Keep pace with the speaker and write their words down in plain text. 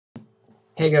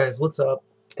Hey guys, what's up?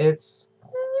 It's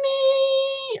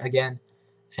me again,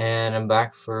 and I'm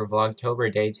back for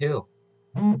Vlogtober Day 2.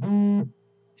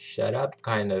 Shut up,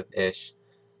 kind of ish.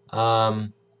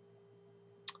 Um,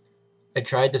 I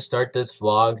tried to start this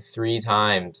vlog 3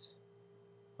 times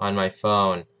on my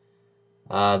phone.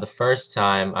 The first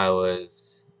time I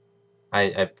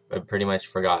pretty much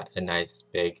forgot a nice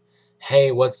big,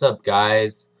 "Hey, what's up,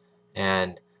 guys?"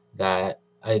 and that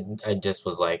I just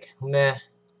was like, meh,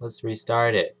 let's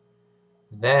restart it.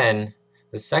 Then,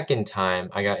 the second time,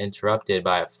 I got interrupted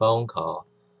by a phone call,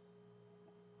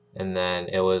 and then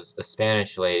it was a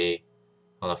Spanish lady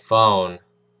on the phone,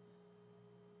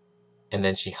 and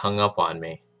then she hung up on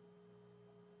me.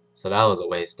 So that was a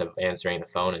waste of answering the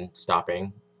phone and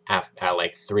stopping at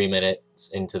like 3 minutes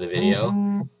into the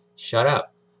video. Shut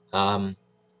up. Um,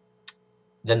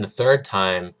 then the third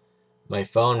time, my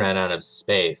phone ran out of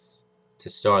space to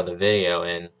store the video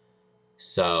in,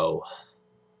 so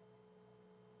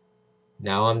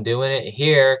now I'm doing it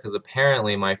here because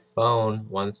apparently my phone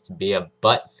wants to be a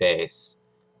butt face.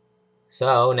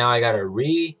 So now I gotta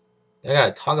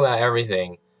talk about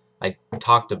everything I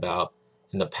talked about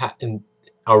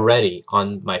already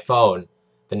on my phone,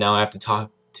 but now I have to talk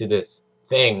to this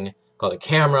thing called a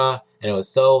camera, and it was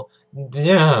so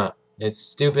it's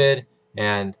stupid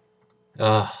and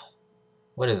uh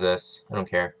what is this? I don't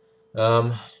care.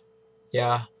 Um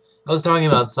yeah, I was talking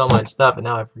about so much stuff and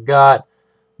now I forgot.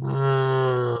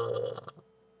 Mm,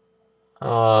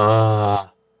 uh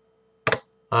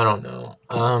I don't know.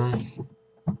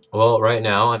 Well, right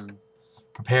now I'm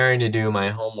preparing to do my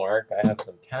homework. I have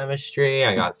some chemistry,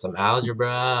 I got some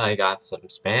algebra, I got some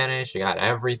Spanish, I got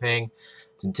everything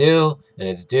to do, and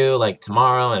it's due like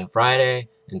tomorrow and Friday,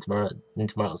 and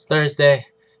tomorrow's Thursday,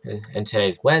 and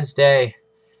today's Wednesday,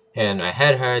 and my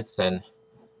head hurts, and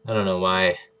I don't know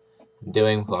why I'm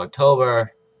doing Vlogtober.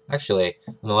 Actually,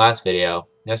 in the last video,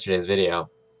 yesterday's video,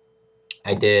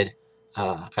 I did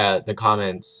the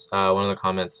comments. One of the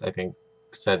comments I think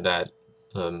said that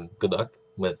good luck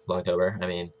with Vlogtober. I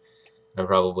mean, I'm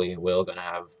probably will gonna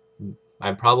have.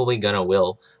 I'm probably gonna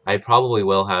will. I probably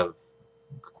will have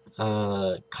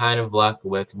kind of luck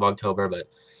with Vlogtober, but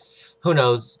who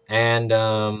knows? And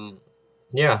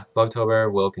yeah,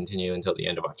 Vlogtober will continue until the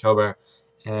end of October.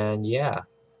 And yeah,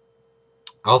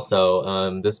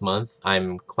 also this month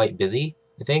I'm quite busy,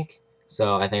 I think.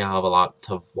 So I think I'll have a lot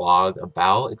to vlog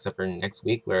about, except for next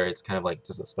week where it's kind of like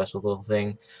just a special little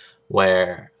thing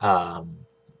where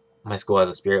my school has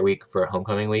a spirit week for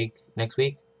homecoming week next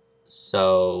week.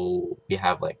 So we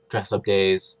have like dress up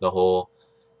days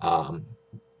um,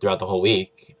 throughout the whole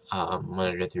week,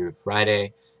 Monday through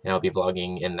Friday, and I'll be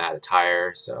vlogging in that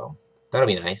attire. So that'll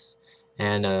be nice.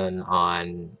 And then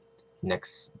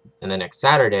next the next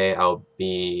Saturday, I'll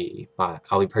be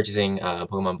purchasing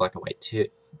Pokemon Black and White 2.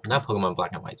 Not Pokemon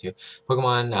Black and White 2,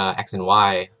 Pokemon X and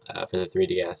Y for the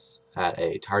 3DS at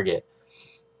a Target.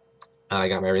 I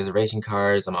got my reservation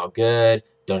cards. I'm all good.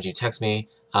 Don't you text me.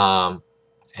 And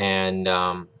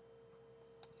I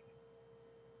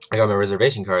got my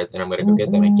reservation cards, and I'm gonna go get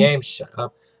them in game. Shut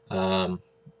up. And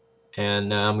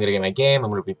I'm gonna get my game. I'm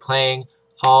gonna be playing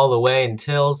all the way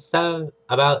until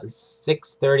about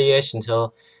 6:30ish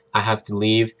until I have to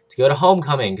leave to go to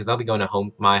homecoming because I'll be going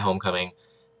to my homecoming.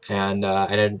 And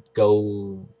I didn't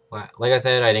go. Like I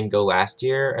said, I didn't go last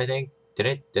year. I think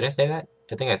did I say that?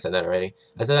 I think I said that already.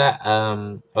 I said that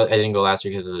I didn't go last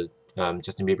year because of the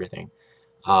Justin Bieber thing.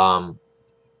 Um,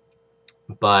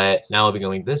 but now I'll be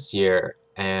going this year,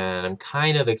 and I'm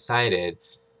kind of excited.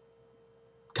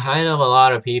 Kind of a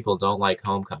lot of people don't like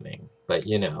homecoming, but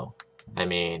you know, I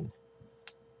mean,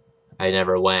 I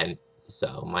never went,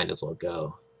 so might as well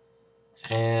go.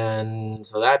 And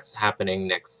so that's happening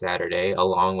next Saturday,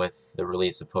 along with the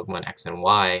release of Pokemon X and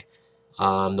Y.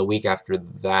 The week after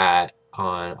that,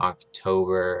 on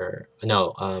October,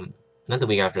 no, not the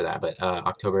week after that, but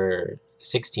October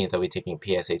 16th, I'll be taking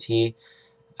PSAT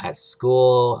at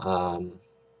school.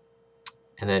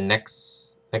 And then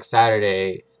next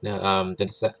Saturday, no,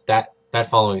 that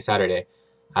following Saturday,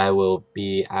 I will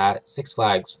be at Six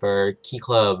Flags for Key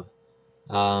Club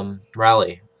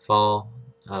rally, fall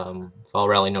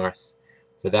rally north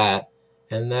for that.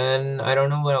 And then I don't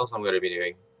know what else I'm going to be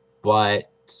doing,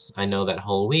 but I know that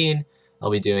Halloween I'll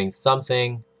be doing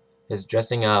something, is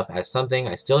dressing up as something.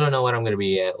 I still don't know what I'm going to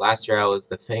be at. Last year I was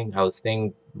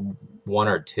thing 1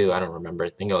 or 2, I don't remember. I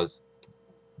think it was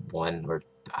 1 or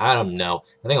I don't know.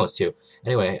 I think it was 2.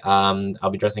 Anyway,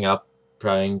 I'll be dressing up,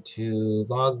 trying to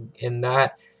vlog in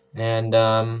that,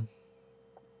 and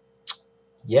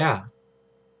yeah,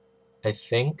 I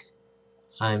think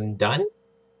I'm done.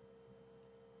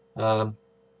 Um,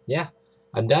 yeah,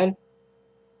 I'm done.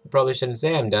 I probably shouldn't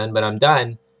say I'm done, but I'm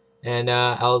done. And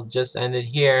I'll just end it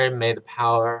here. May the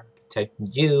power protect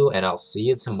you, and I'll see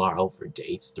you tomorrow for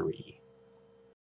day 3.